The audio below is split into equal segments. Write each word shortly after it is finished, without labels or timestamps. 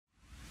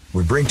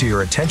we bring to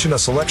your attention a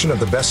selection of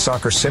the best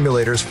soccer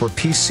simulators for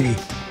PC.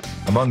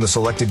 Among the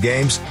selected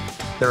games,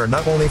 there are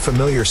not only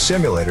familiar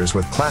simulators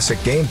with classic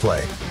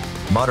gameplay,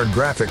 modern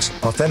graphics,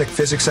 authentic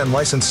physics and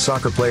licensed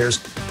soccer players,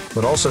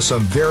 but also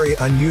some very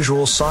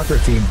unusual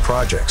soccer-themed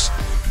projects.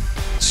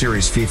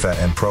 Series FIFA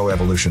and Pro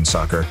Evolution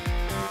Soccer.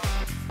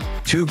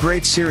 Two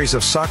great series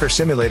of soccer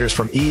simulators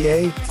from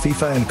EA,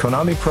 FIFA and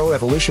Konami Pro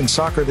Evolution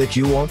Soccer that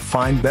you won't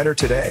find better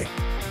today.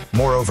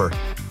 Moreover,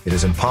 it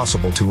is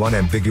impossible to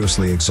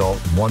unambiguously exalt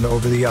one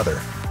over the other.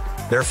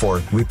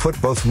 Therefore, we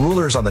put both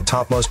rulers on the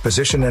topmost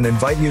position and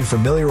invite you to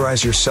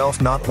familiarize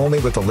yourself not only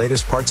with the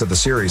latest parts of the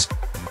series,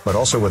 but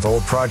also with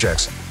old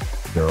projects.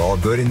 They're all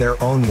good in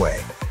their own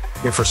way.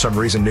 If for some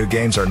reason new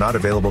games are not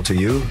available to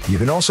you, you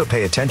can also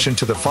pay attention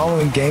to the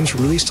following games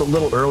released a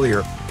little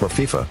earlier for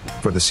FIFA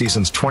for the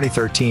seasons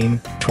 2013,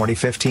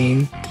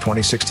 2015,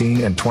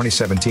 2016 and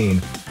 2017,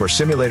 or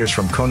simulators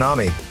from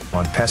Konami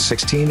on PES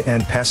 16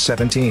 and PES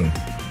 17.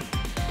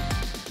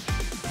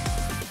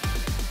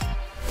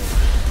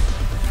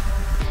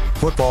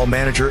 Football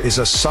Manager is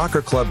a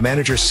soccer club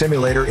manager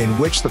simulator in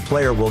which the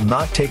player will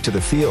not take to the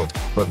field,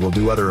 but will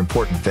do other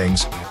important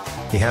things.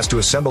 He has to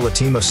assemble a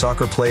team of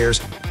soccer players,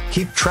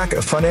 keep track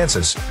of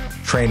finances,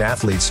 train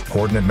athletes,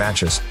 coordinate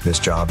matches. This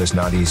job is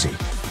not easy.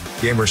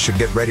 Gamers should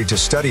get ready to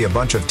study a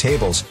bunch of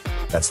tables.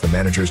 That's the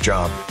manager's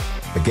job.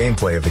 The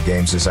gameplay of the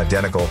games is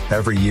identical.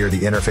 Every year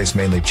the interface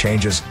mainly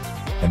changes,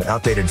 and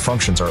outdated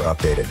functions are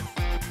updated.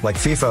 Like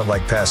FIFA,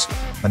 like PES,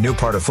 a new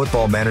part of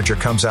Football Manager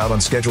comes out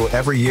on schedule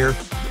every year,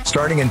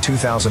 starting in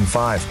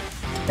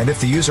 2005. And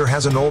if the user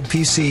has an old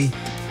PC,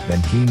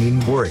 then he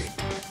needn't worry.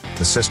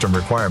 The system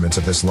requirements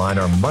of this line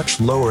are much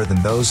lower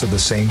than those of the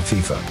same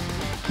FIFA.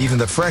 Even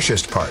the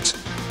freshest parts.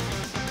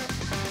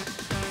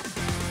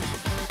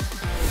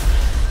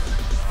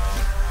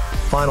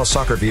 Final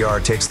Soccer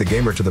VR takes the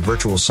gamer to the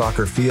virtual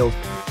soccer field,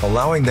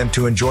 allowing them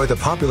to enjoy the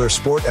popular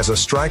sport as a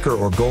striker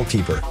or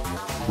goalkeeper.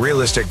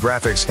 Realistic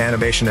graphics,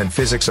 animation and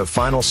physics of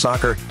Final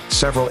Soccer,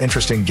 several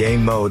interesting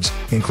game modes,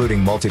 including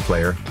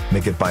multiplayer,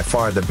 make it by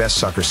far the best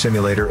soccer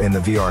simulator in the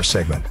VR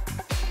segment.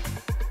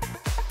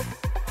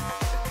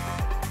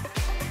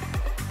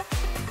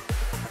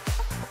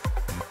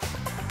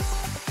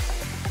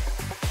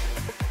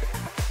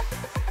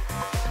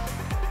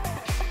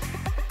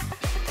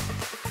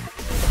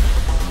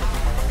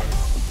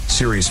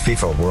 Series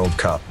FIFA World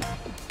Cup.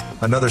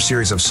 Another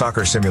series of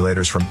soccer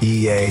simulators from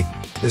EA,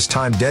 this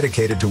time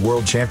dedicated to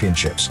World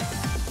Championships.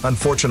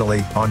 Unfortunately,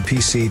 on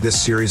PC this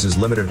series is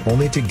limited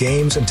only to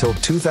games until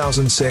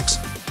 2006.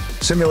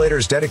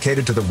 Simulators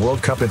dedicated to the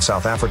World Cup in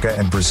South Africa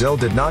and Brazil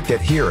did not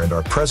get here and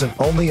are present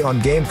only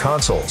on game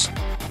consoles.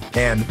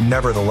 And,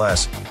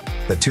 nevertheless,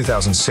 the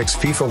 2006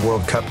 FIFA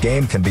World Cup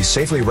game can be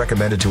safely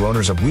recommended to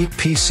owners of weak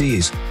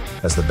PCs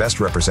as the best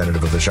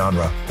representative of the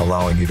genre,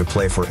 allowing you to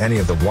play for any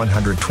of the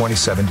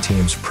 127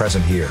 teams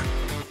present here.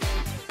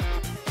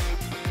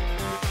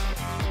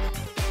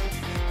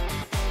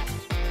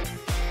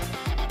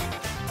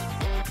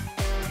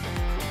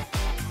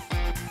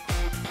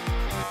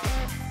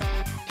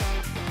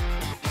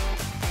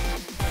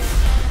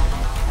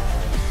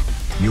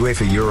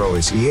 UEFA Euro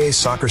is EA's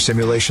soccer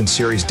simulation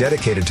series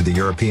dedicated to the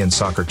European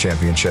Soccer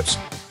Championships.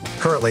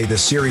 Currently,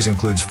 this series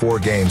includes 4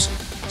 games.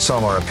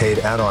 Some are a paid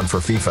add-on for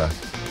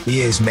FIFA,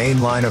 EA's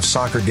main line of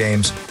soccer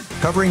games,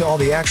 covering all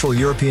the actual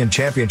European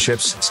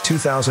Championships since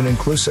 2000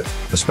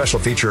 inclusive. The special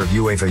feature of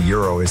UEFA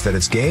Euro is that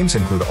its games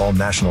include all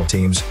national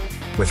teams,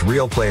 with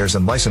real players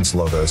and licensed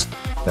logos,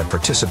 that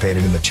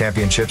participated in the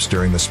championships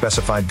during the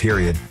specified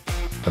period.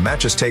 The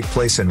matches take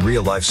place in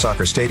real-life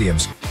soccer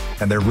stadiums,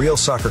 and their real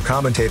soccer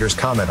commentators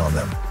comment on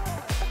them.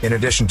 In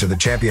addition to the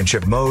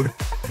championship mode,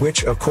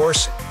 which, of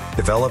course,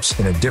 develops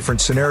in a different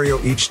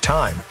scenario each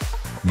time,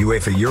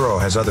 UEFA Euro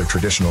has other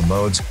traditional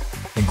modes,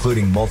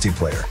 including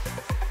multiplayer.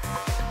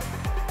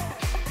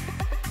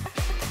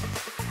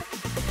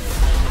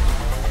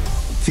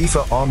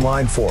 FIFA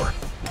Online 4.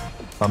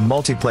 A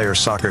multiplayer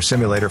soccer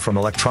simulator from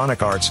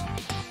Electronic Arts.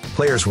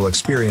 Players will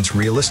experience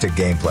realistic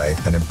gameplay,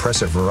 an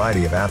impressive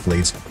variety of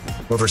athletes,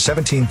 over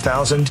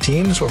 17,000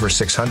 teams, over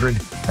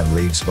 600, and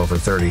leagues over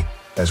 30,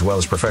 as well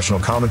as professional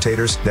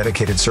commentators,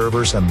 dedicated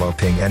servers, and low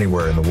ping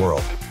anywhere in the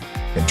world.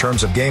 In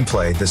terms of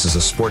gameplay, this is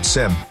a sports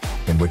sim,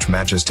 in which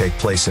matches take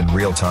place in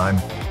real time,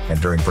 and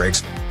during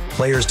breaks,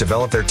 players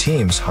develop their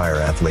teams, hire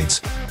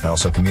athletes, and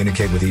also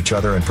communicate with each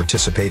other and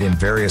participate in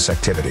various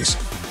activities.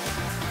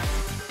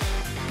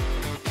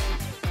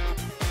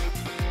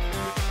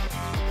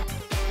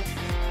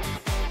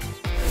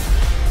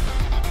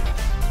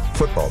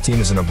 Football Team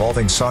is an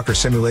evolving soccer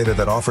simulator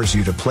that offers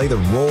you to play the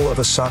role of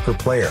a soccer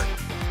player.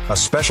 A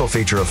special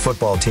feature of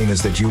Football Team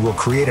is that you will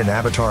create an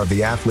avatar of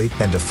the athlete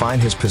and define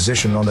his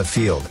position on the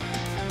field.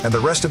 And the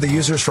rest of the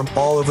users from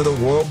all over the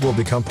world will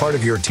become part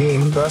of your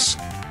team, thus,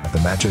 at the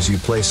matches you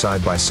play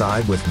side by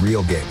side with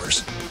real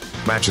gamers.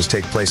 Matches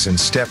take place in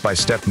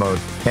step-by-step mode,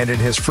 and in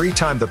his free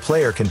time the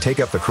player can take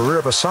up the career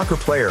of a soccer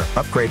player,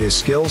 upgrade his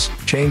skills,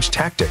 change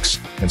tactics,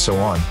 and so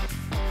on.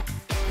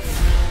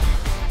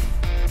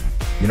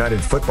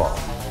 United Football.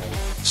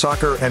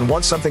 soccer and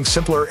want something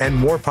simpler and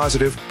more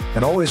positive,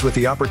 and always with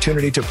the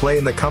opportunity to play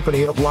in the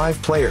company of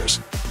live players.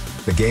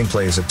 The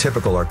gameplay is a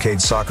typical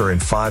arcade soccer in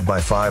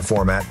 5x5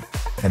 format,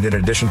 and in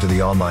addition to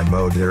the online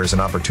mode, there is an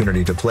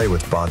opportunity to play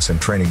with bots in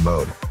training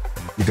mode.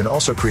 You can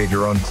also create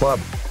your own club,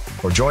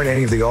 or join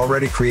any of the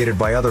already created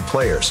by other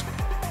players.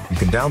 You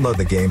can download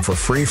the game for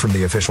free from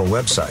the official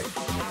website.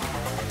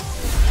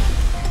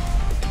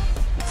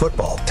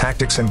 Football,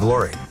 Tactics and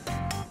Glory.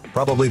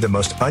 Probably the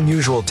most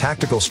unusual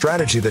tactical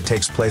strategy that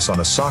takes place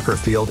on a soccer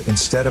field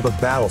instead of a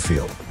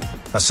battlefield.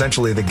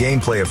 Essentially, the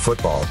gameplay of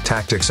Football,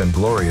 Tactics and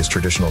Glory is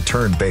traditional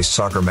turn-based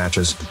soccer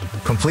matches,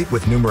 complete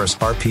with numerous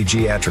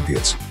RPG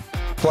attributes.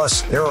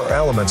 Plus, there are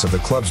elements of the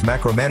club's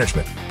macro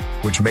management,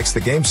 which makes the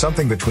game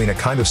something between a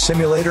kind of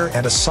simulator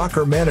and a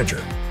soccer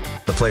manager.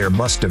 The player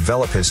must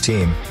develop his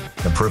team,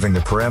 improving the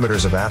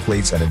parameters of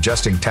athletes and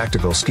adjusting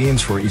tactical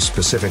schemes for each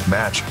specific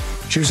match,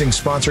 choosing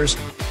sponsors,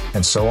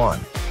 and so on.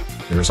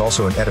 There is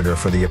also an editor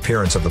for the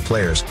appearance of the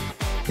players.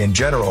 In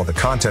general, the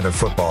content of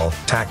Football,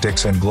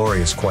 Tactics and Glory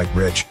is quite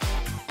rich.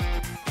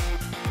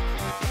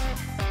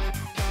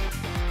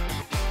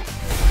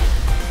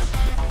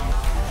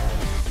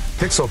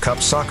 Pixel Cup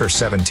Soccer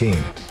 17.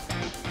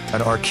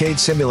 An arcade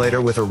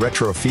simulator with a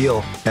retro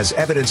feel, as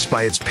evidenced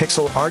by its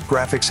pixel art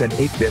graphics and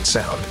 8-bit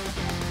sound.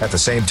 At the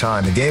same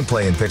time, the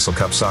gameplay in Pixel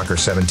Cup Soccer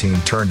 17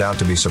 turned out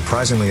to be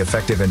surprisingly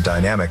effective and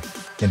dynamic,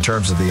 in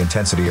terms of the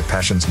intensity of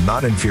passions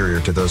not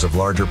inferior to those of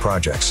larger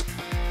projects.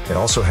 It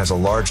also has a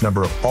large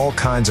number of all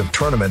kinds of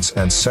tournaments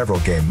and several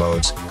game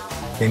modes,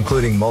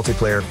 including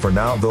multiplayer for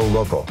now though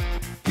local.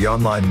 The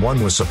online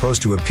one was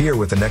supposed to appear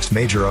with the next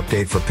major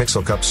update for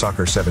Pixel Cup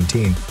Soccer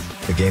 17.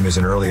 The game is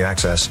in early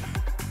access,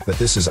 but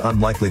this is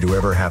unlikely to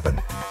ever happen.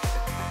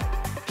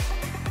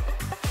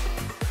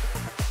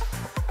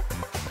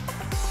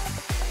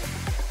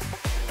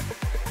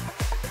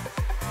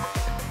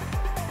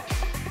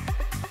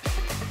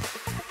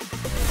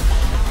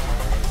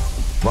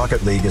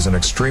 Rocket League is an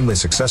extremely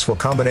successful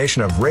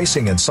combination of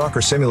racing and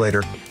soccer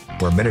simulator,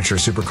 where miniature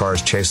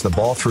supercars chase the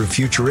ball through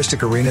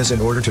futuristic arenas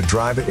in order to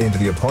drive it into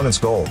the opponent's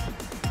goal.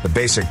 The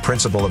basic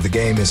principle of the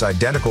game is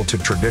identical to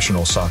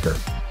traditional soccer.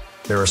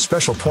 There are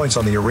special points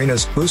on the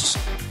arena's boosts,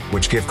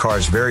 which give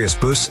cars various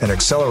boosts and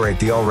accelerate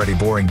the already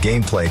boring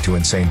gameplay to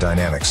insane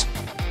dynamics.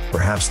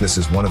 Perhaps this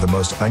is one of the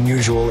most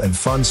unusual and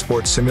fun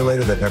sports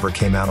simulator that ever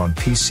came out on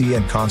PC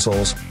and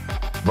consoles.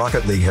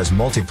 Rocket League has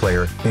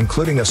multiplayer,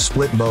 including a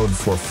split mode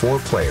for 4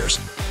 players.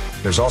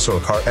 There's also a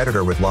car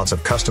editor with lots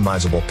of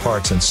customizable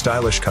parts and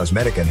stylish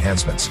cosmetic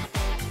enhancements.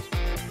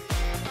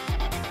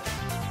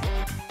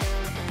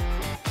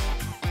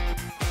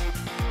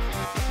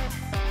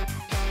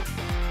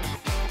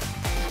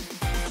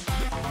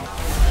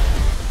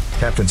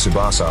 Captain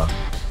Tsubasa,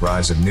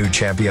 Rise of New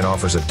Champion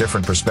offers a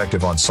different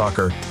perspective on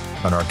soccer,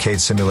 an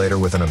arcade simulator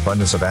with an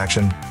abundance of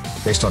action,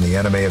 based on the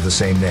anime of the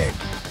same name.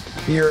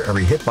 Here,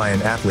 every hit by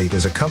an athlete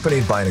is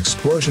accompanied by an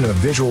explosion of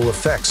visual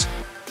effects,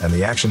 and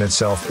the action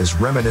itself is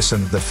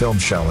reminiscent of the film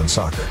Shaolin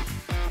Soccer.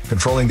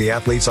 Controlling the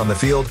athletes on the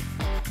field,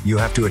 you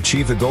have to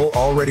achieve the goal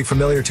already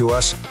familiar to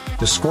us,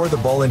 to score the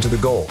ball into the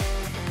goal.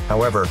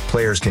 However,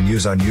 players can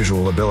use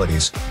unusual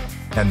abilities,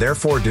 and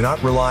therefore do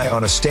not rely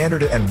on a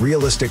standard and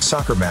realistic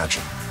soccer match.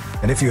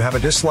 And if you have a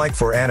dislike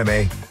for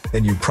anime,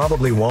 then you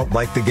probably won't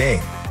like the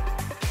game.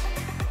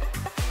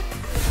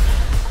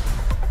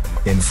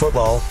 In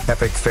FOOTLOL,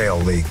 Epic Fail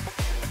League,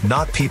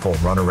 not people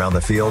run around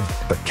the field,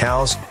 but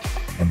cows,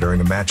 and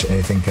during a match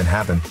anything can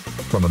happen,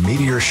 from a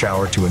meteor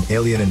shower to an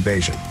alien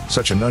invasion.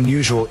 Such an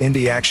unusual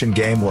indie action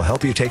game will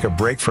help you take a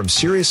break from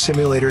serious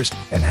simulators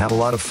and have a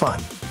lot of fun.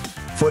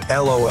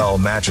 FOOTLOL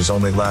matches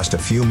only last a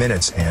few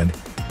minutes and,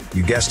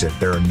 you guessed it,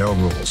 there are no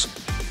rules.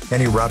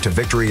 Any route to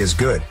victory is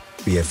good,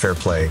 be it fair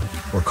play,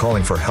 or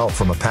calling for help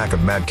from a pack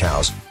of mad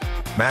cows.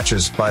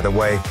 Matches, by the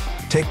way,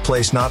 take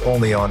place not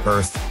only on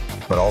Earth,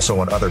 but also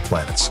on other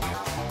planets.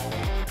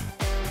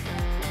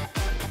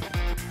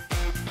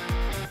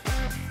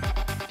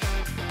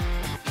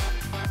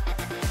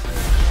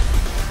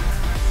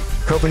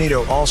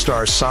 KOPANITO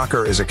All-Stars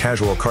Soccer is a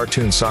casual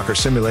cartoon soccer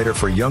simulator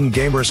for young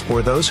gamers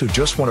or those who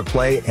just want to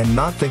play and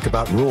not think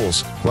about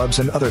rules, clubs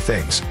and other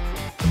things.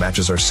 The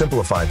matches are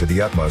simplified to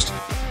the utmost,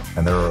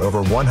 and there are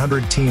over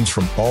 100 teams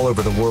from all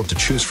over the world to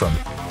choose from.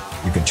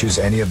 You can choose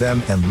any of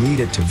them and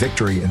lead it to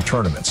victory in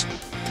tournaments.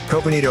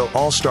 KOPANITO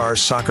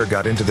All-Stars Soccer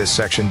got into this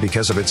section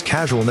because of its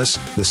casualness.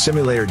 The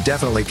simulator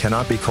definitely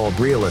cannot be called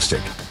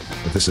realistic,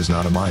 but this is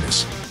not a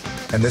minus.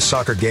 And this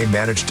soccer game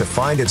managed to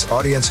find its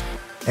audience,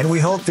 and we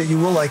hope that you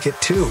will like it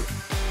too.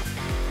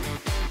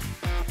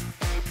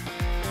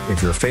 If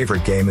your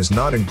favorite game is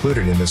not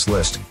included in this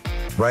list,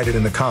 write it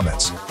in the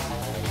comments.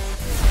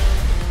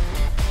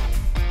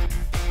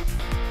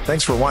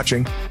 Thanks for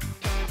watching.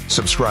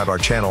 Subscribe our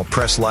channel,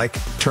 press like,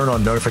 turn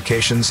on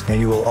notifications,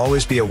 and you will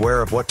always be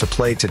aware of what to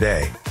play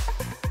today.